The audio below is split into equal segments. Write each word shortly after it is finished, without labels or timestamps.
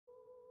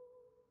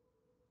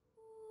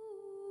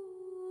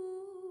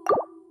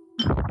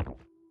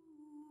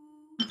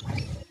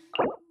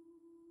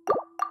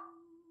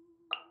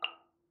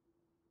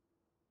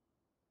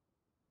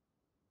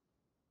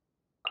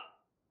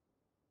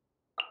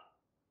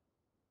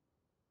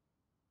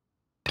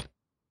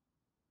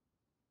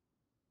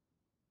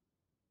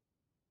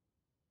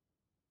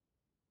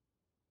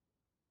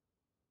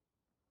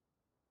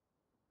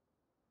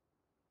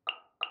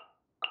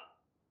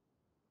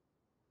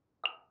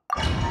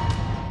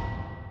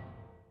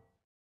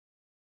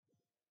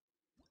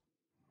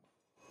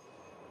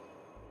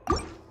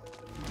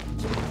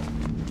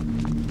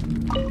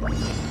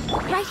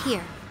Right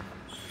here.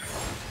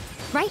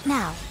 Right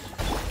now.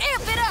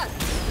 Amp it up!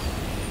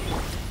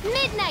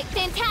 Midnight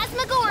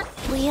Phantasmagor!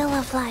 Wheel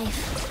of life.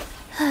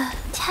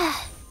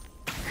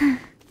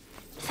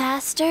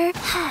 Faster.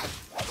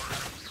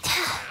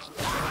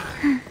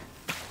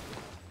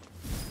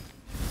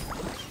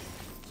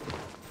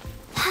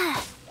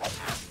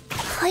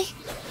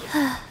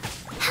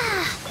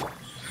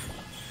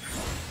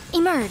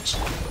 Emerge.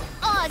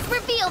 Oz,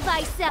 reveal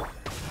thyself!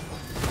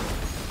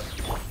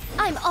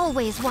 I'm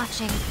always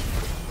watching.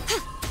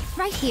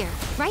 Right here,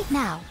 right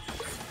now.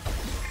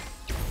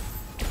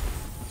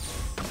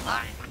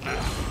 Time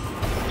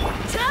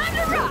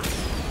to rock!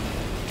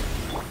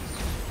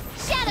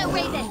 Shadow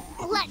Raven,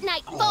 let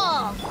night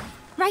fall!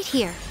 Right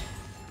here.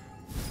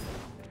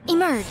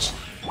 Emerge.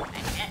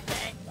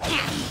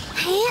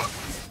 Hey.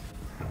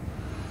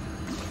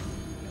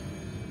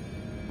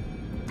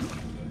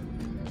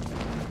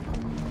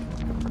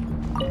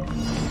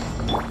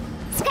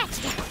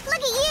 Scratch that!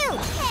 Look at you!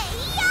 Hey,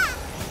 yeah!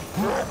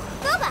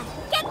 Booba,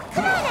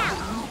 come on out!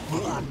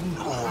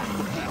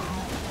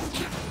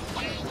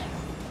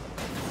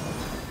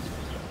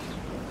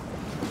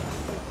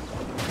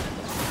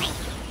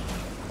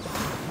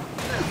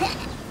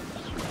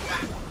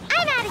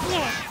 I'm out of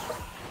here!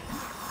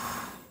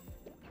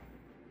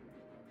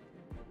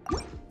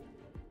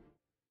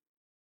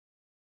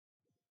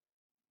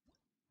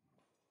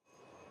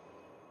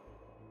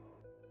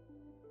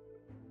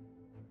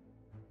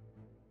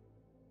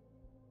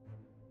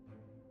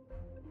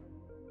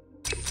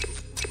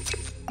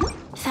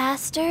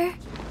 Faster?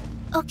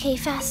 Okay,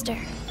 faster.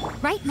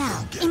 Right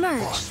now.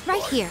 Emerge.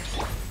 Right here.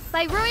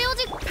 By Royal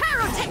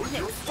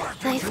Pyrotechnics!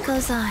 Life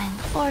goes on.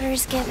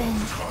 Orders given.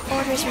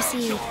 Orders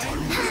received.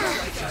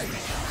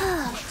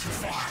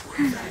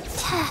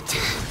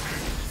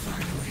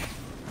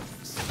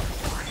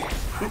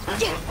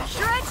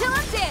 Shred till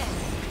I'm dead!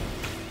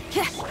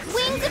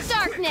 Wings of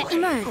Darkness!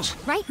 Emerge.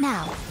 Right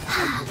now.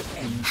 I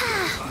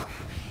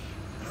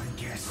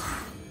guess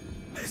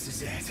this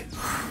is it.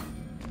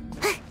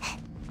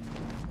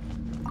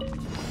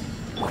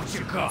 What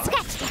you got?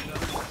 Scratch that!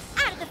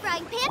 Out of the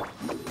frying pan!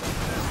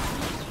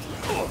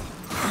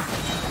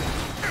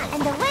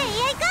 And away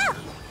I go!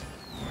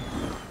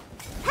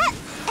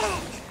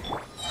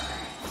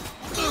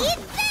 Eat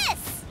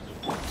this!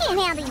 Can't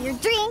handle your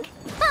drink!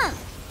 Huh?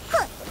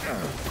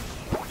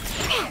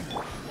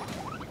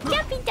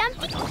 Dumpy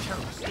Dumpy!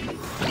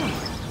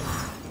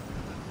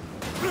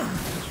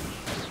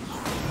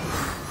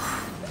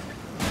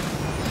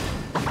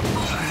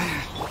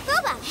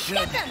 Booba,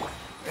 get them!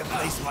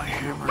 Replace my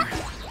hammer.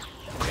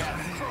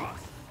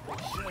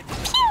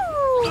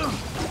 Pew!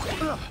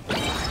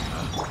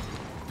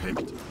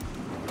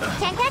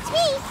 Can't catch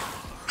me!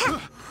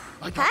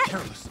 I got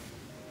careless.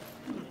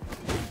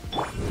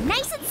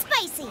 Nice and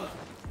spicy!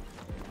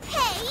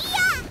 Hey,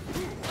 yeah!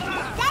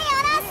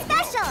 Diana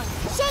special!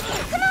 Shake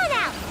it! Come on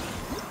out!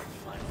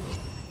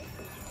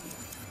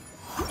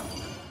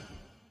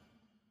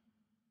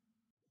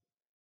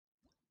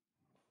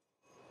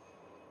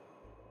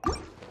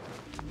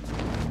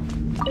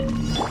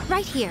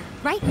 Right here.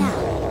 Right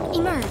now.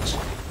 Emerge.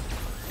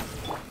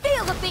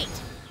 Feel the beat!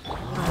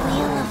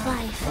 Wheel of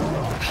life.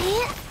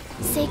 Hey.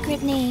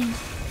 Sacred name.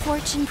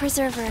 Fortune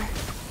preserver.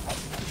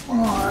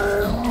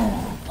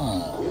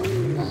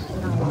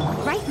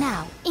 Right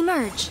now.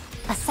 Emerge.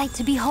 A sight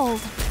to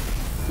behold.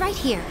 Right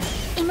here.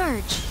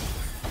 Emerge.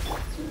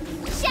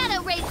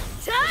 Shadow Raven,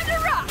 time to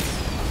rock!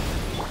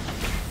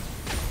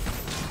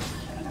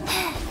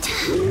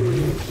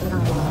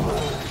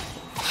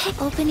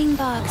 Opening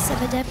box of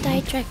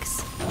Adepti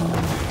tricks.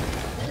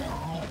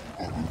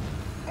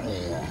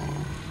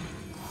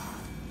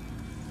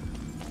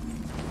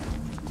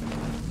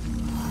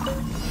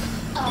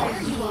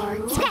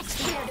 Scratch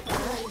that!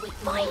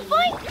 Boing,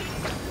 boing!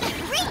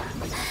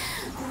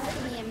 Let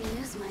me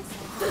amuse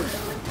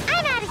myself.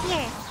 I'm out of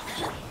here!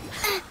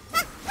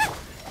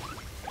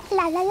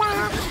 La la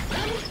la!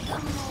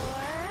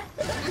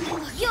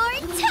 You're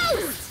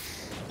toast!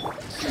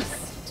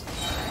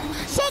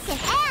 Shaken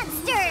and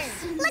stirred!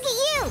 Look at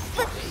you!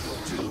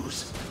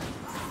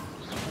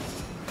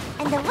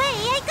 And away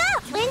I go!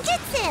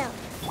 Ninjutsu!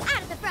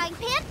 Out of the frying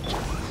pan!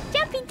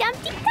 Jumpy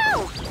Dumpty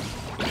go!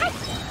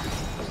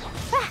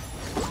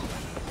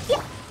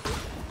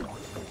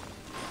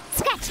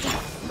 Scratch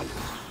that!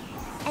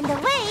 And away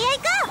I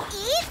go!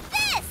 Eat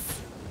this!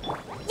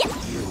 Yeah.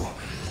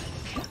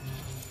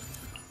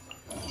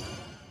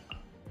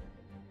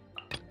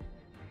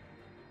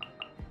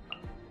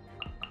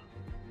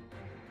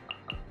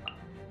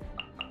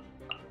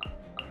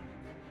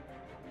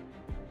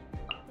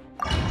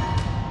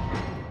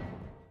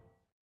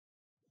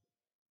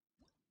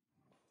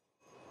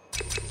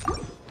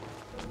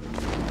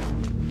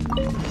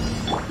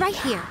 Right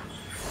here.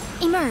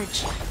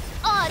 Emerge.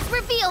 Oz,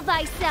 reveal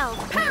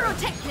thyself!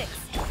 Pyrotechnics!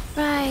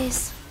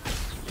 Rise.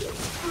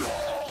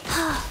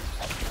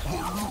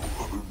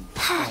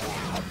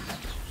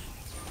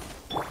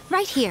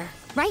 Right here.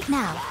 Right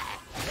now.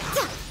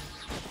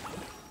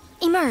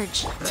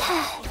 Emerge.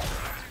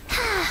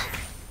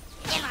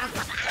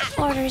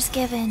 Orders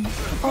given.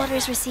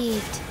 Orders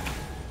received.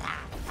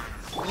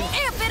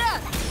 Amp it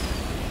up!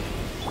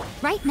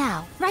 Right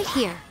now, right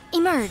here.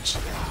 Emerge.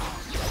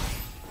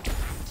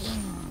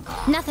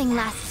 Nothing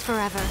lasts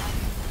forever.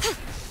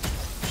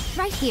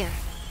 Right here.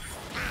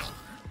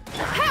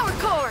 Power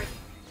cord!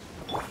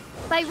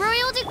 By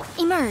royal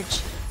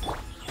emerge.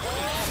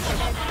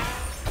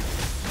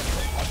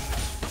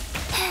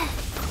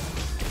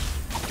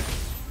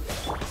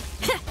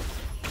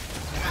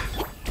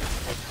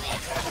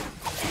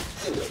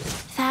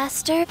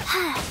 Faster.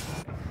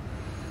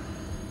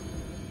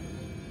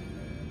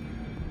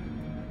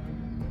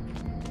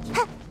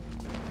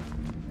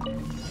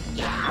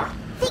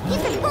 Think you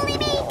can bully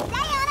me?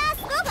 Sayonara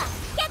Scuba!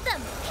 Get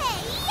them!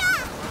 Hey-ya!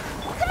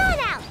 Come on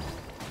out!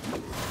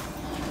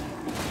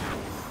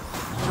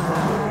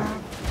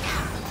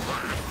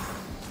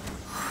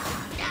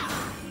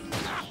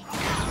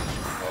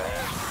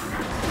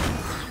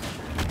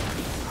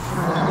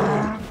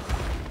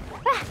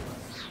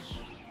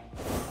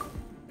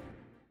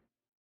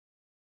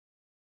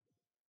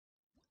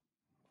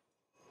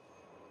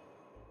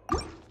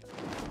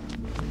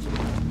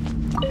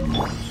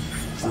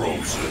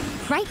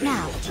 Right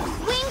now.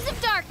 Wings of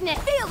darkness!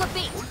 Feel the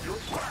beat!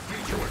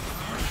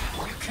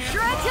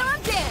 Shred till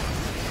I'm dead!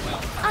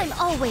 I'm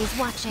always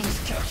watching.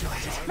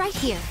 Right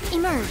here.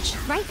 Emerge.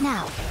 Right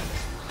now.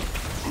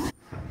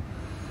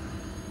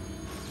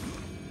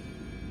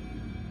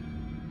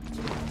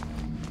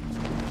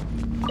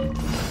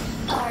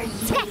 Are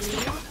Sketch!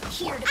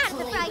 here to Out of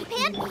the frying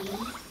pan! me?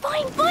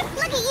 Fine foot!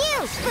 Look at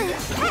you!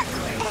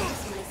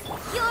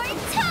 You're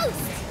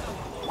toast!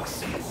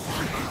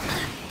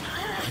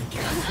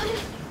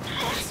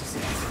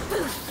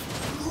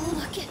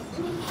 Look at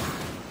me.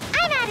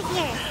 I'm out of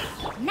here!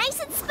 Nice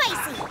and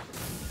spicy!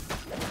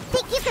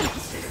 Think you can...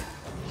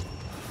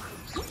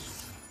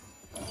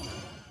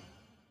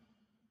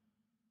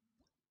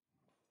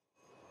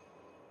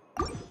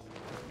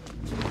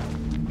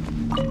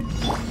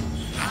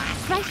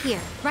 Right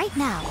here. Right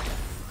now.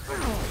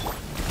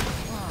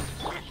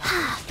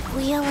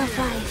 Wheel of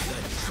life.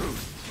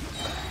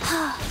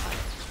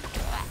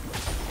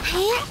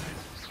 Hey,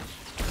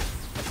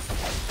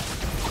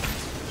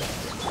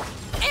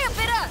 Amp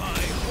it up!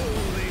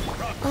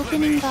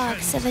 opening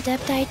box of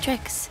Adepti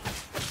tricks.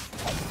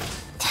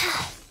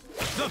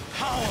 The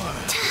power!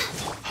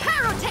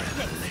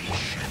 Pyrotechnics!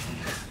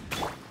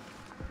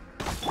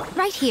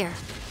 Right here.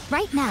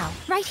 Right now.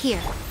 Right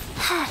here.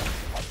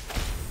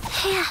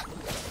 Hey,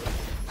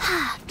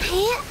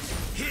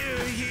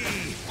 Hear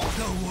ye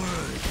the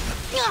word!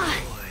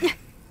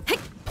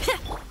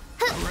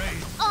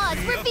 Grace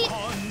Odds be repeat...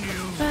 upon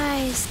you!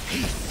 rise.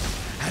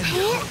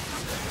 And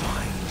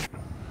find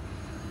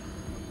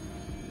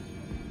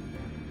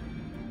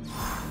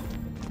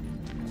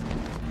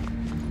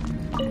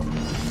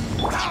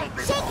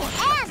Shake your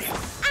ass!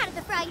 Out of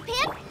the frying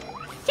pan!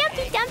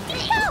 Dumpty Dumpty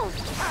Go!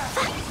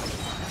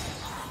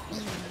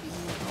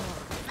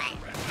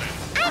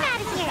 I'm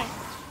out of here!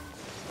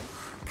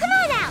 Come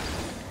on out!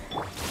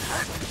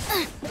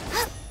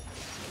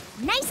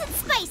 Nice and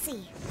spicy!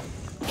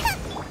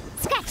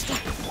 Scratch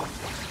that!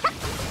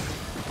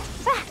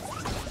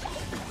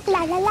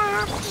 La la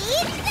la!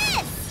 Eat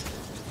this!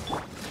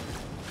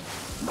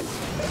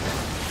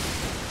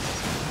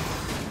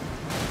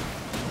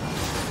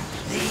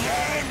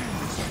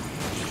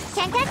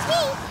 Can't touch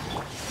me!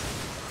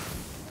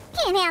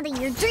 Can't handle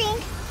your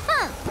drink!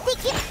 Huh? Think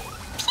you...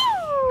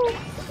 Pew!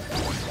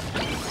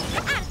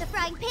 Out of the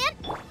frying pan!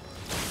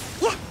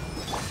 Yeah!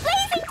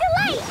 Blazing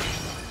delight!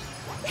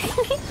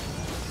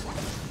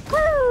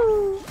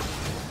 Woo!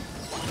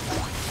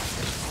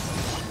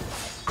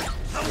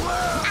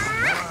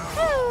 Ah!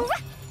 Ooh.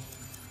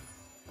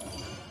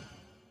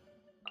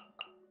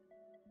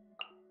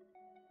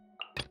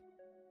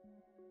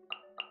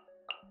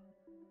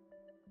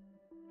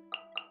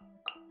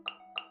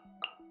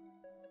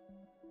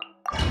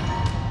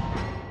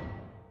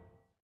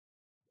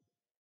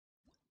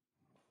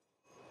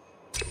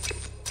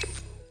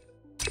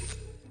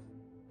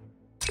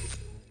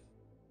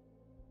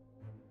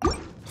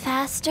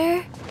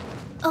 Faster.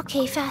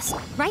 Okay, fast.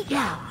 Right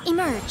now.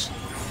 Emerge.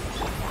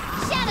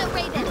 Shadow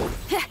Raven!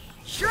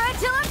 Shred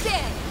till I'm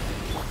dead!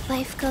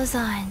 Life goes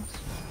on.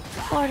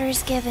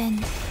 Orders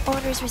given.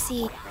 Orders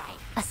received.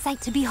 A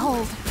sight to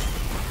behold.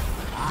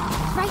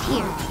 Right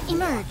here.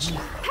 Emerge.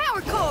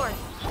 Power cord!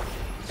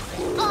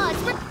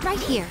 Odds re- Right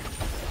here.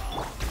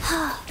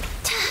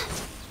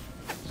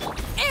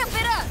 Amp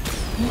it up!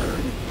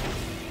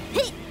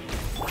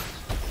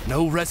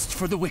 no rest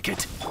for the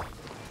wicked.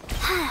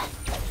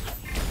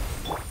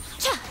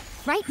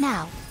 Right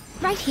now.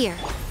 Right here.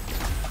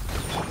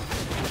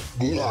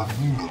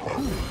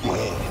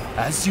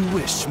 As you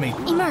wish, mate.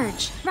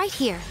 Emerge. Right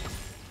here.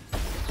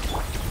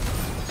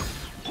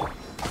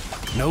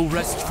 No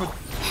rest for...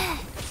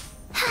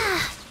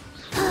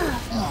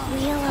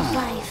 Wheel of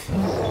life.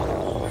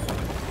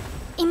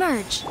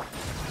 Emerge.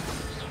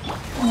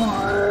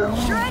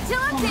 Shred till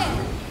I'm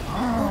dead!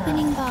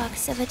 Opening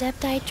box of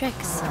Adepti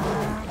tricks.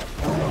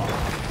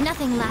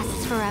 Nothing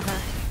lasts forever.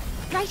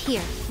 Right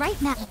here.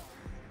 Right now.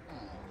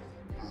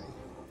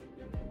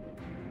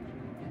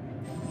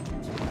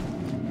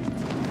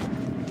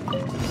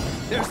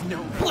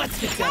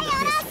 Let's get down to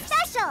Diana business.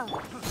 Special!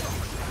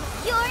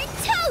 You're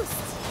toast!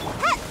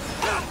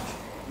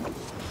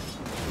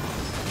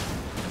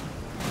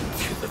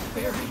 To the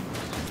very.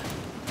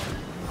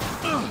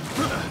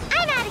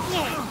 I'm out of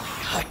here!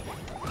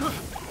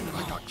 I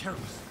got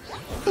careless.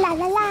 La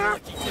la la!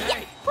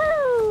 Day.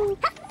 Woo!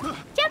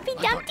 Jumpy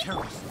I got dumpy!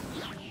 careless.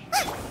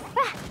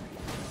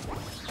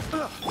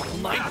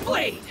 My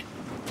blade.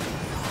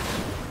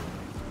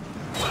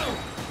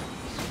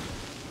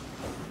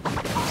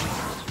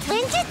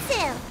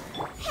 Ninjutsu!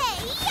 Hey,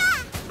 yeah!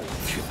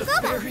 To the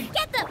Goba, very.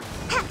 get them!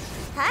 Ha!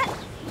 Ha!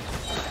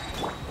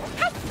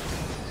 Ha!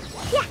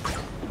 Yeah!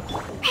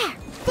 Ha!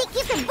 Think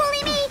you can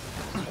bully me?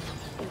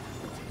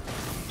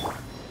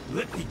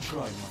 Let me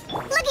try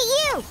one. Look at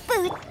you,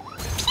 boot!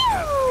 Pew!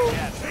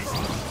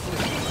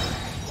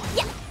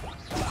 Yeah!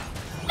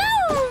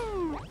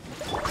 Boom!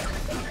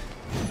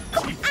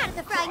 Out of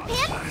the frying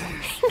pan!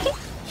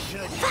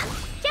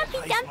 Jumpy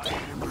dumpty!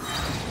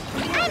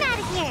 I'm out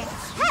of here!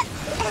 Ha!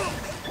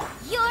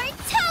 You're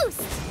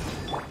toast!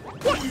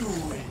 Yeah! You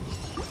win.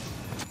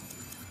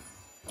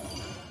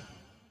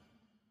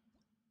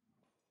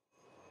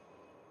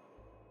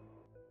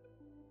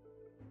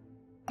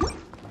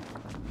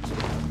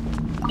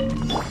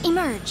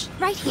 Emerge.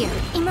 Right here.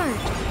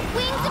 Emerge.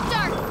 Wings of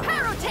Dark!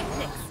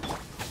 Pyrotechnics!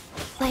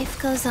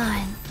 Life goes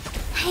on.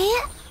 Hey,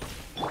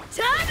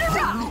 Time to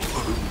rock!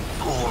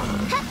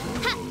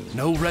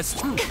 No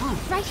rest.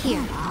 Right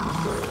here.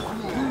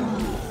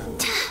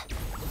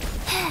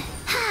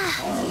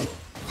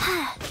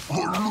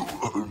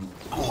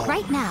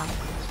 Right now.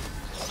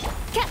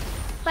 Cut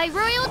by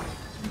Royal.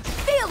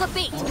 Feel the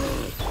beat!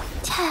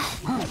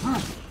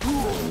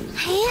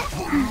 hey,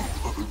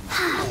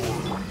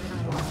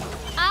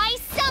 I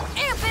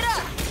self-amp it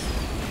up!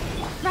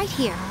 Right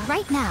here.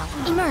 Right now.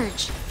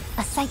 Emerge.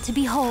 A sight to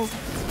behold.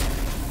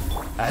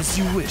 As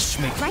you wish,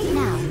 make. Right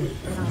now.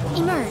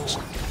 Emerge.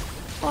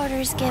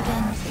 orders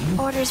given,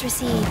 orders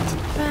received.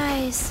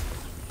 Rise.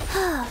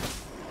 Ugh.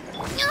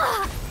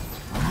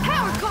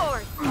 Power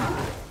cord!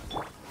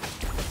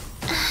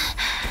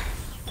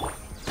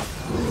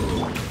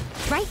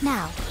 Right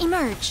now.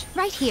 Emerge.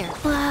 Right here.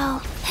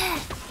 Wow.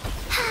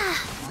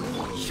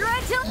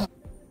 Shred till...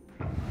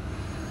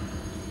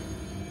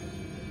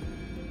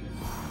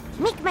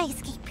 Make my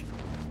escape.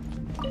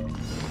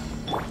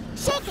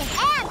 Shake it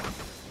and...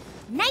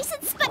 Nice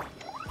and spun...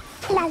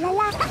 La la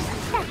la.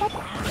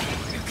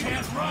 You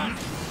can't run.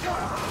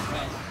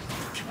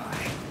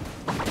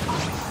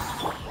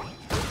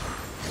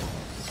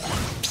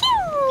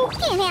 Pew!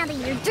 Can't handle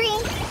your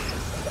drink.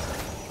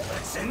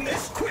 Let's end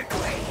this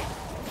quickly.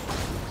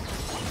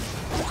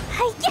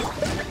 Hi-ya!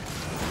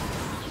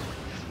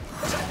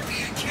 Don't be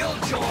a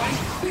killjoy.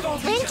 We don't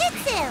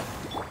Ninjutsu!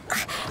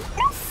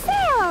 No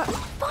fair!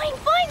 Fine,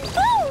 fine,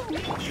 boom!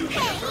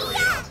 Hey,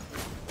 yeah!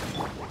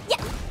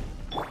 Yeah!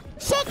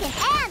 Shake it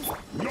and...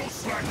 No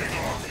slacking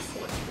off. This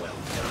was well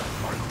done.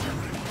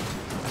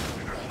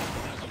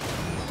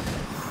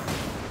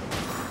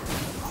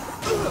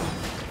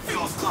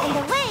 Feels And close.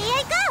 away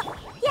I go!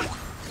 Yeah!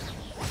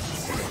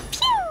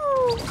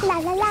 Pew! La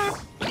la la!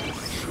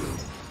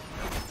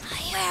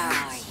 Where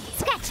are you?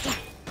 Scratch that!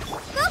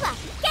 Goba,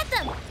 get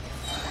them!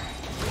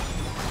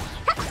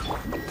 Ha!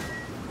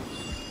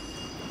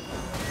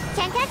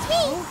 Can't catch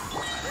me!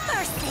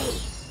 Mercy!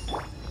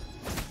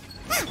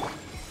 Ha!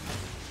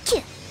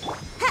 Chew!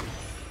 Ha!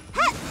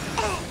 Ha!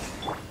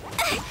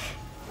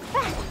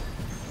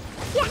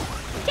 Yeah!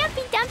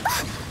 Jumpy dump!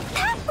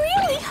 That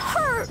really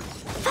hurt!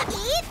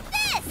 Eat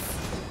this!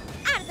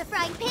 Out of the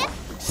frying pan,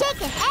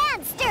 shake it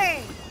and stir!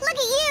 Look at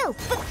you!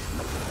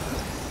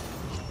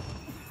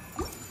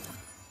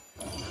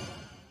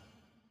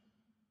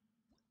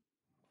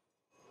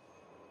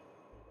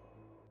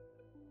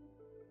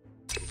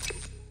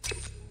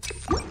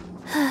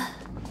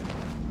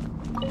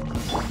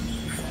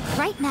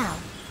 Right now.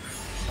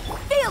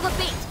 Feel the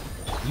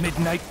beat!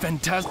 Midnight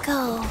Phantasm.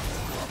 Go.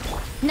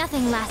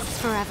 Nothing lasts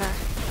forever.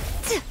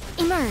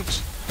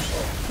 Emerge.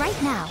 Right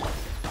now.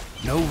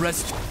 No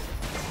rest.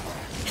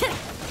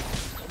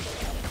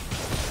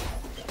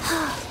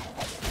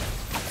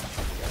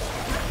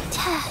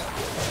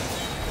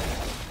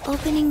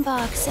 Opening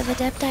box of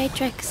Adepti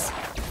tricks.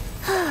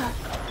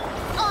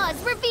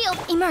 Oz revealed!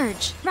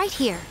 Emerge. Right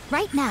here.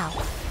 Right now.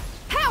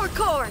 Power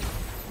cord!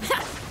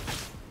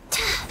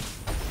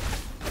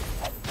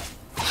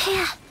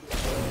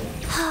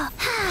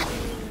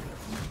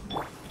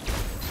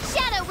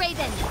 Shadow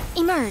Raven!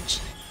 Emerge.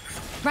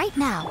 Right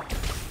now.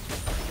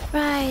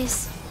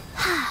 Rise.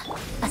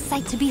 A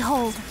sight to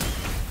behold.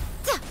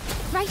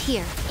 Right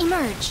here.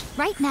 Emerge.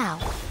 Right now.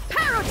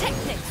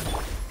 Pyrotechnics!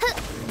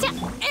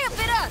 Amp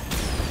it up!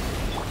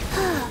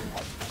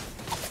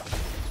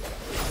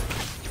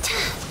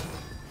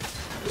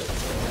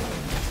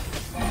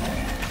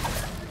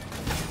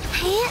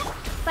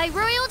 By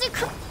royal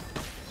decree...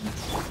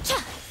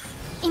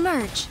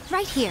 Emerge.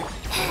 Right here.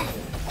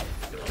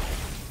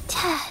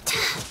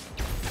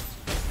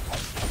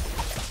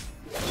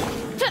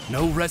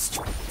 No rest.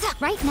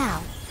 Right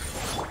now.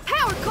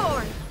 Power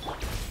cord!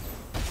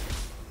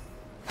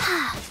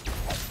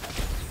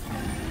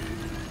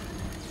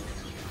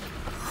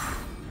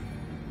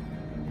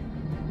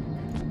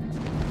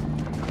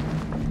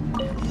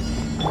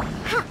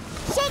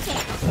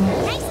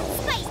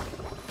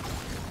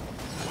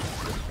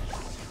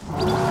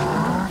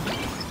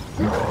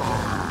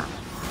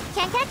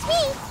 Can't catch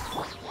me!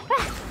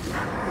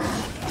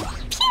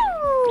 Pew!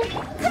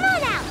 Come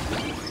on out!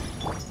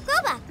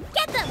 Goba,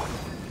 get them!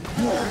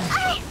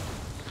 I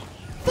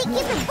think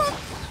you can pull...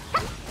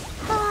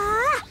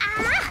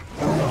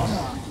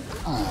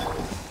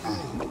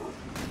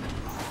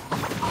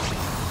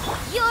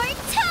 You're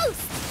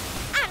toast!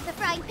 Out of the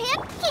frying pan,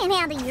 can't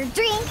handle your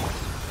drink.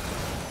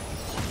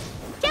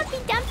 Dumpy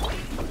Dumpy.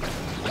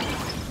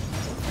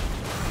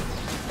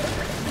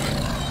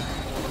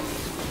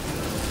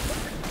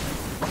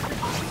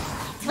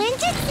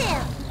 Twinjitsu!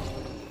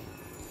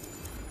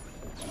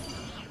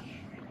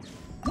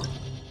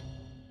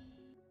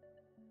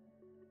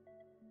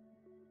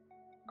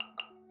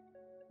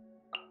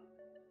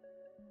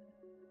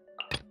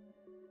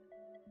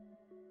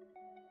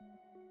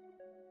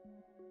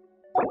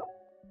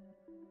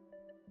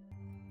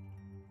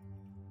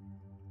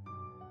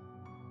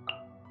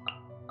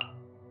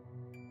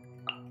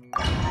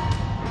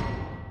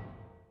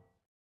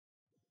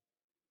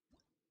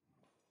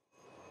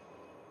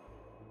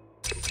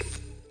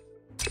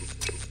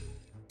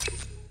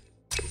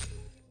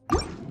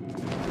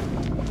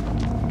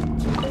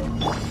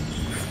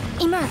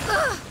 Emerge.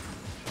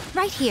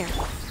 Right here.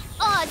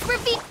 Odds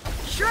repeat.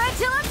 Shred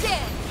till I'm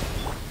dead!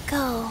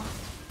 Go.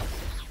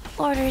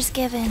 Orders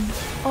given.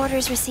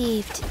 Orders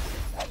received.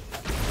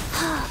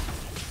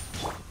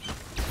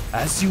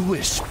 As you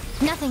wish.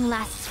 Nothing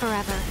lasts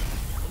forever.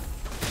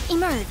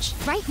 Emerge.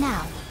 Right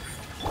now.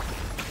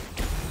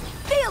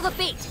 Feel the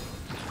beat!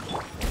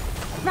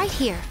 Right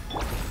here.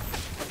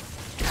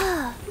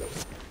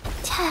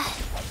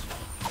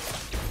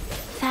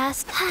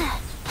 Fast.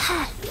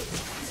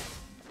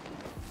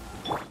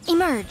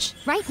 Emerge.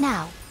 Right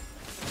now.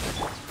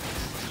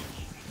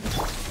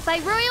 By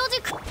royal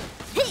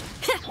decree.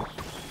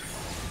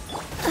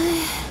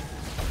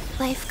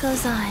 Life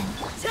goes on.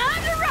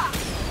 Time to rock!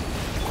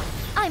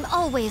 I'm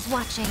always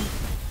watching.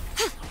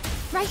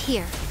 Right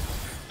here.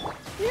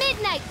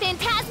 Midnight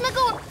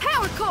Phantasmagoria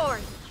Power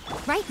Chord!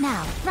 Right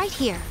now. Right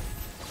here.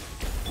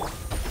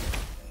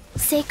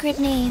 Sacred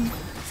name.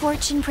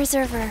 Fortune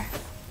preserver.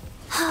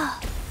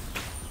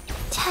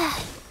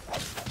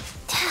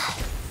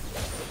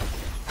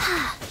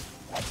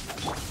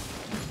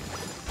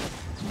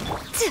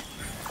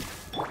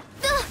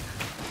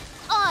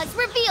 Odds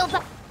revealed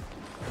by...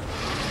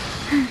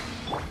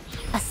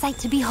 A sight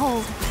to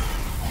behold.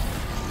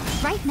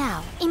 Right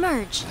now.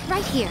 Emerge.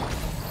 Right here.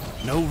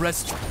 No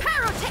rest.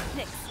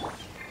 Pyrotechnics!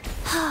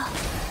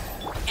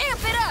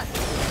 Amp it up!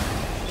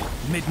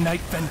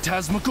 Midnight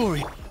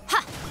Phantasmagoria.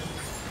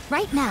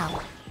 Right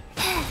now.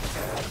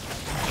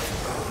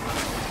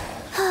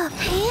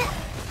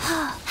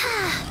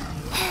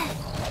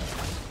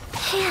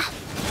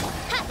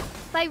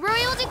 By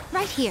royal decree.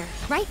 Right here.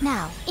 Right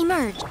now.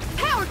 Emerge.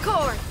 Power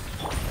chord!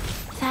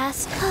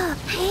 Fast.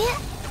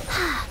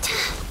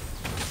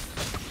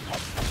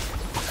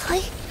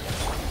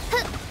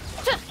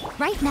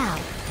 Right now.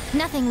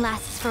 Nothing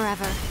lasts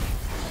forever.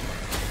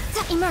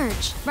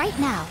 Emerge. Right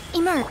now.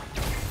 Emerge.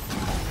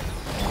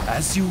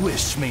 As you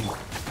wish, Ming.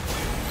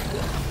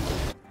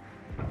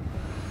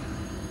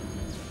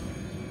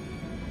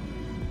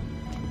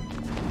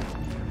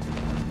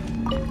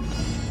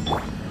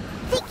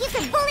 Think you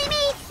can bully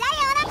me?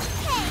 Sayonara!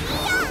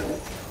 Hey-ya!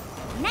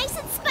 Nice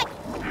and spiky.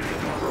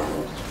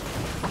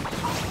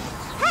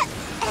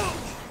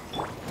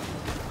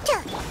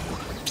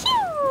 Pew!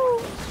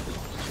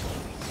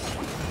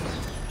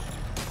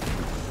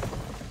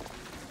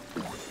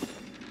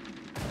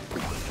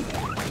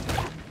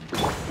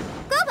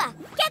 Goba,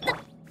 get the...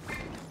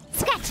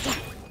 Scratch that.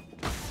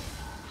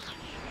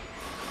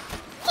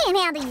 Can't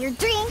handle your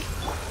drink.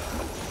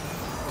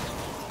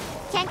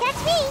 Can't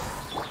catch me.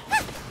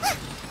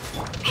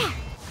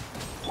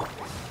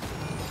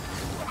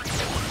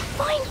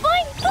 Boing,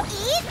 boing!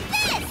 Eat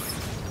this!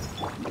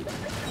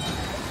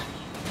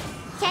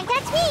 Can't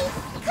catch me!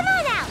 Come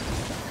on out!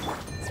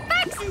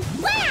 Sparks and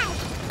flash!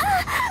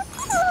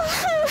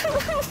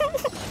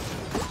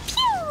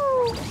 Pew!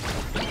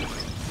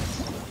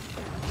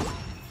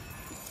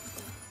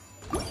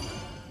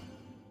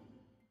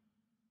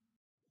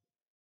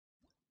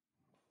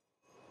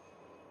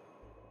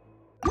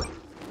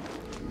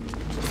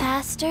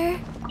 Faster.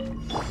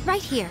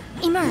 Right here.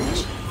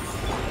 Emerge.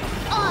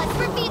 Odds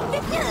repeat.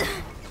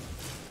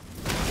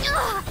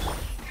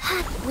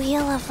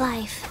 Wheel of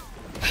life.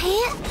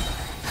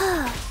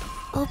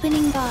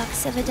 Opening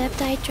box of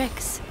Adepti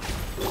tricks.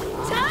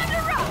 Time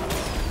to rock!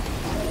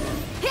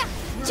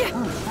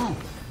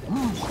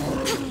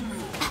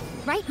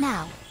 Right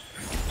now.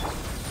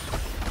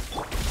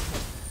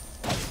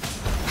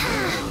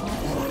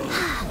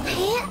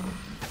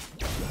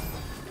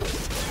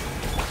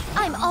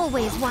 I'm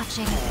always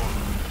watching.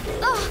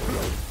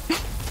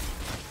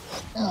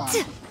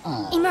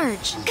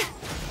 Emerge.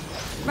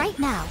 Right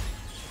now.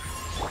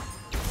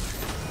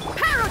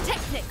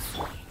 Pyrotechnics!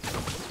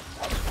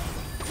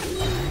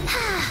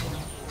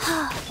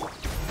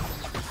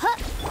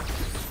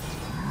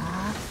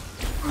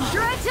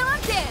 Shred till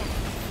I'm dead!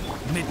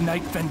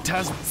 Midnight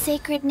Phantasm.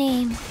 Sacred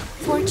name.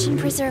 Fortune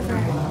preserver.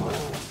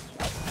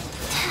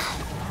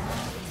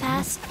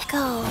 Just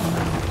go.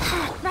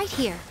 Right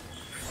here.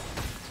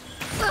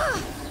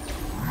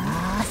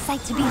 A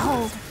sight to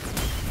behold.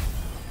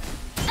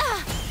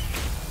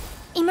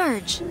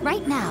 Emerge,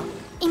 right now.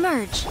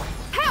 Emerge.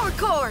 Power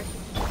cord!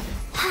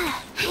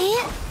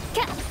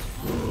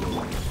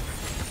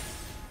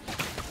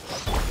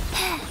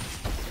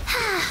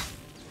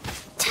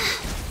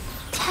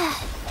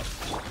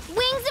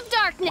 Wings of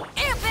darkness,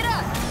 amp it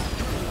up!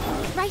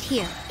 Right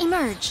here.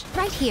 Emerge,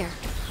 right here.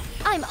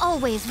 I'm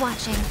always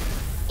watching.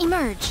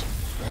 Emerge.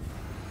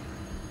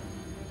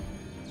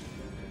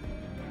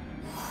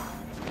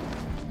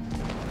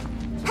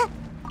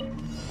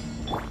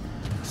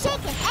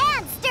 Shaken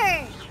and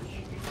stirred!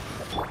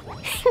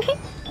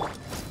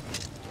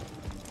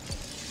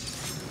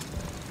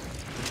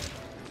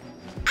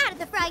 Out of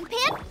the frying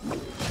pan!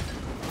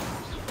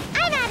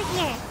 I'm out of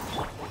here!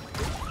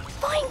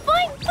 Boing,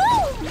 boing,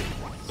 boom!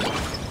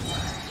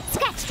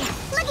 Scratch that!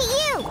 Look at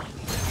you!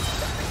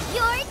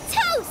 You're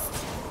toast!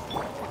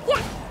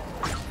 Yeah!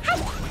 Hi!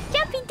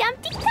 Jumpy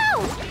Dumpty go!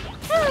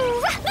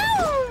 Boom!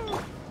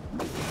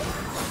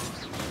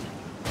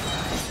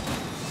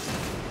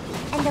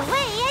 And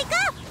away I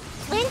go!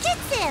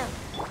 Ninjutsu!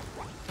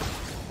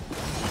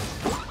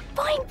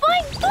 Boing,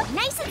 boing, boing!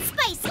 Nice and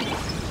spicy!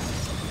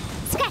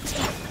 Scratch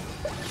that!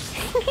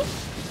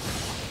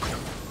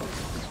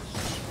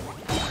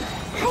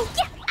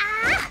 Hi-ya!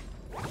 Ah!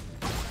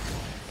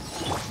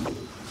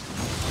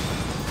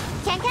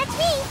 Can't catch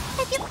me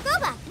if you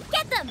Boba!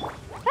 Get them!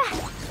 Ah.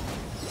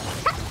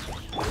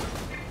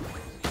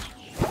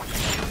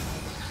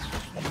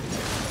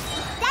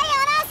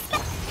 Sayonara!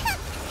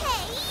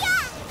 Hey-ya!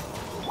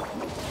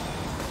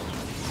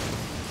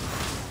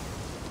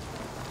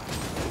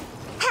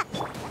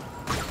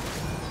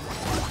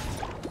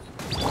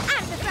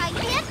 Out of the frying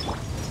pan!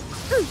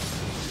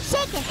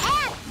 Shake it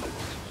and...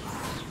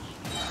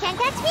 Can't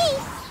catch me!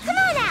 Come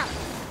on out!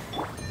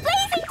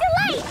 Blazing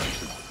delight!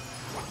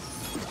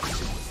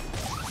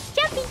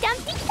 Jumpy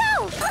Dumpty go!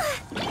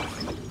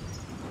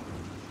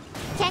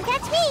 Can't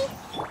catch me!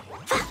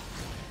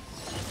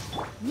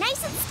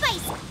 Nice and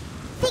spicy!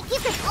 Think you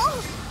can... Oh!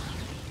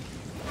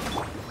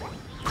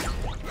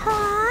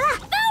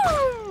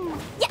 Boom!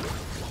 Yeah!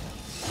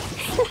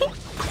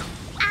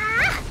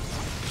 Ah!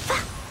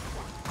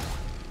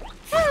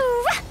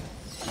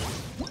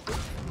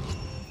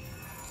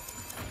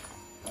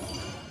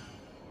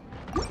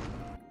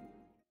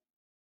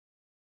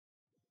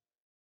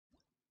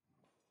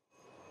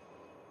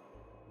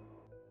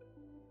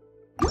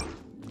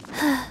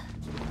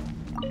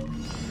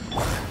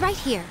 Right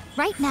here,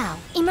 right now.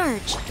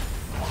 Emerge.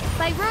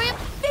 By Royal,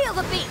 feel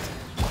the beat!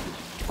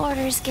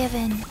 Orders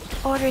given.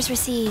 Orders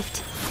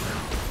received.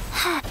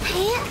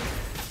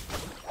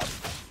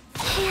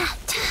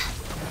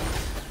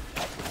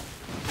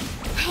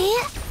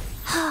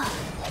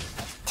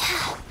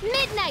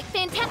 Midnight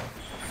fantastic!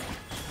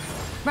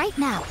 Right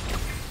now.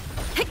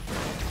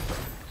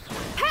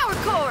 Power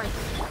cord!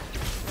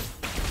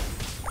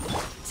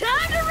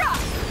 Time to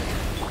rock!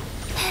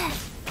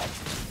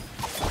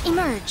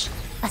 Emerge.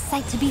 A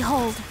sight to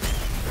behold.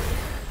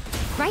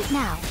 Right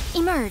now.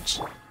 Emerge.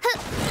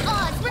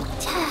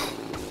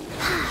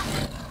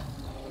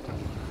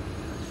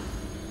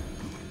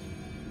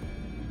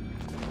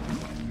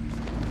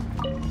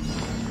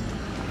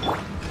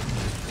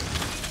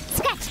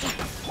 Scratch that!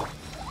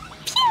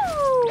 Pew!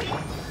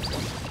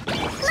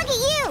 Look at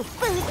you,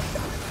 Booth!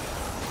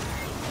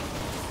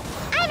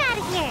 I'm out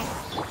of here!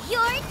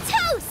 You're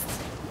toast!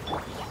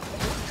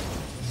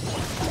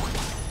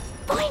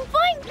 Boing,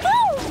 boing,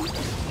 boom!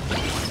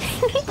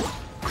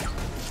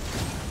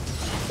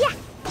 Yeah!